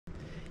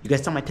You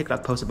guys saw my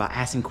TikTok post about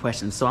asking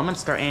questions, so I'm gonna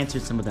start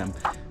answering some of them.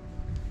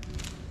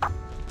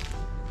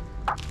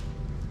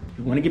 If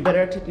you wanna get better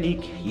at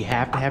technique, you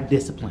have to have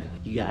discipline.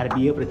 You gotta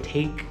be able to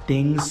take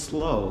things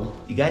slow.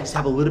 You gotta just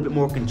have a little bit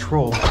more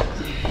control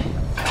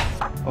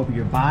over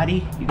your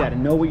body. You gotta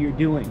know what you're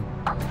doing.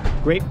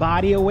 Great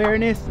body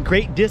awareness,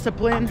 great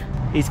discipline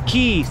is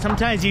key.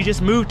 Sometimes you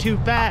just move too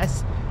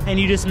fast and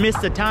you just miss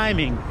the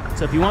timing.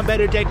 So if you want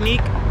better technique,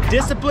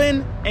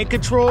 discipline and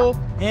control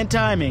and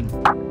timing.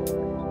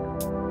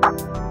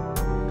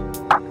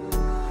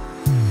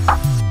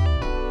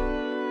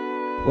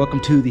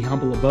 Welcome to the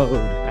humble abode.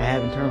 I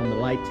haven't turned on the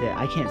lights yet.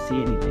 I can't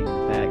see anything.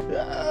 In fact,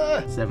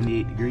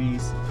 78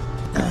 degrees.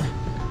 I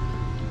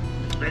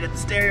got the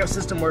stereo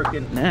system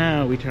working.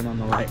 Now we turn on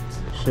the lights.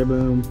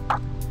 Shaboom.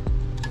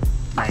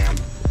 Bam.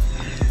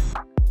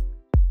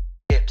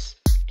 Hips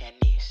and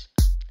knees.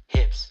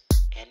 Hips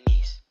and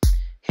knees.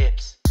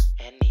 Hips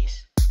and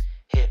knees.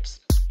 Hips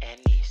and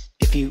knees.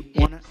 If you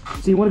wanna,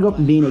 so you wanna go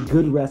from being a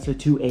good wrestler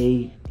to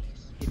an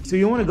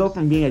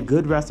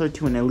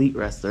elite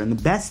wrestler. And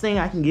the best thing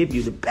I can give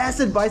you, the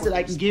best advice that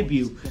I can give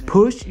you,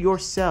 push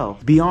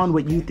yourself beyond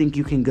what you think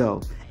you can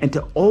go. And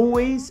to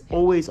always,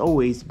 always,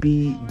 always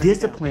be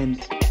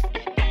disciplined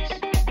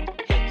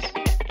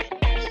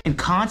and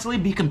constantly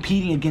be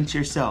competing against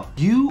yourself.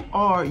 You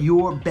are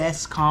your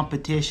best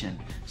competition.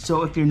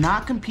 So if you're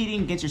not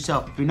competing against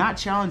yourself, if you're not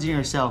challenging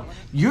yourself,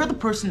 you're the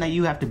person that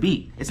you have to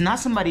beat. It's not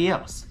somebody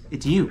else,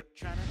 it's you.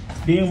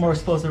 Being a more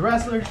explosive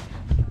wrestler.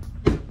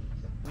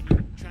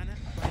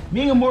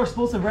 Being a more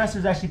explosive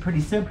wrestler is actually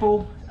pretty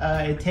simple.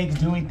 It takes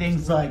doing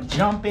things like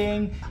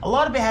jumping. A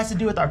lot of it has to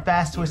do with our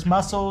fast twitch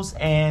muscles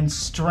and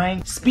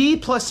strength.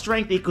 Speed plus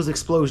strength equals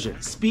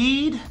explosion.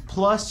 Speed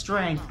plus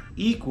strength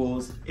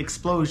equals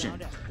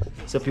explosion.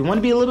 So if you want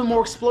to be a little bit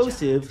more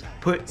explosive,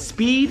 put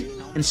speed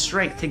and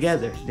strength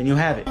together, then you'll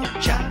have it.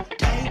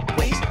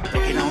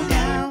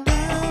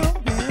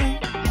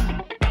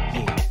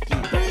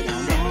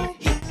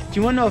 Do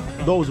you want to know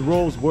if those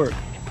rolls work?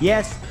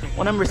 Yes,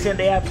 100%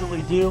 they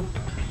absolutely do.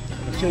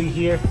 I'll show you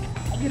here.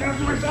 I get out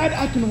to my side,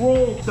 I can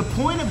roll. The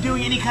point of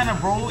doing any kind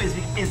of roll is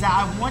that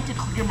I want to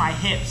clear my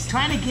hips.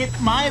 Trying to get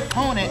my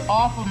opponent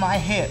off of my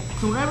hip.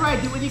 So whenever I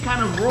do any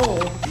kind of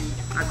roll,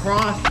 I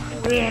cross,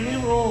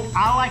 roll.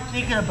 I like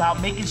thinking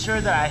about making sure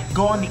that I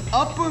go on the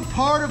upper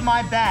part of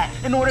my back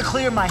in order to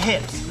clear my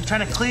hips. I'm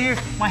trying to clear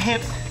my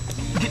hips,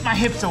 get my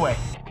hips away.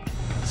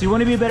 So you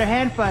want to be a better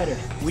hand fighter.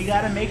 We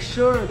got to make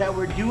sure that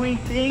we're doing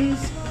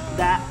things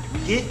that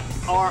get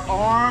our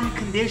arm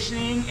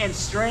conditioning and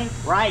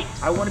strength right.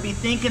 I want to be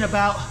thinking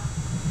about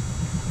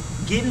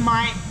getting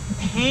my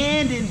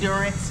hand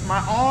endurance,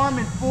 my arm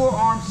and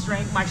forearm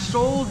strength, my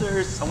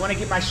shoulders. I want to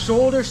get my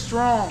shoulders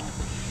strong.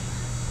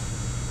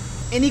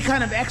 Any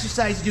kind of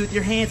exercise you do with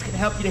your hands can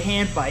help you to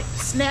hand fight.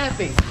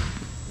 Snapping.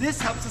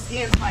 This helps us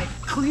hand fight.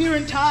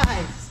 Clearing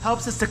ties.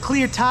 Helps us to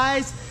clear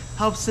ties,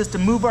 helps us to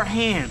move our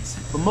hands.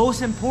 But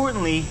most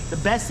importantly, the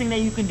best thing that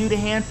you can do to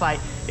hand fight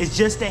is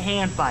just to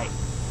hand fight.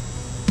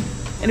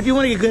 And if you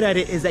want to get good at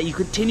it, is that you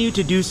continue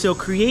to do so,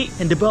 create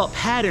and develop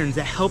patterns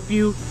that help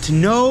you to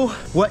know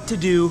what to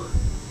do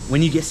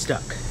when you get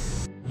stuck.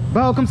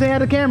 Bo, come say hi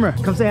to the camera.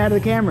 Come say hi to the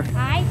camera.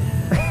 Hi.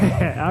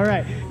 All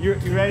right, you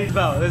ready?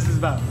 Bo, this is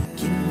Bo.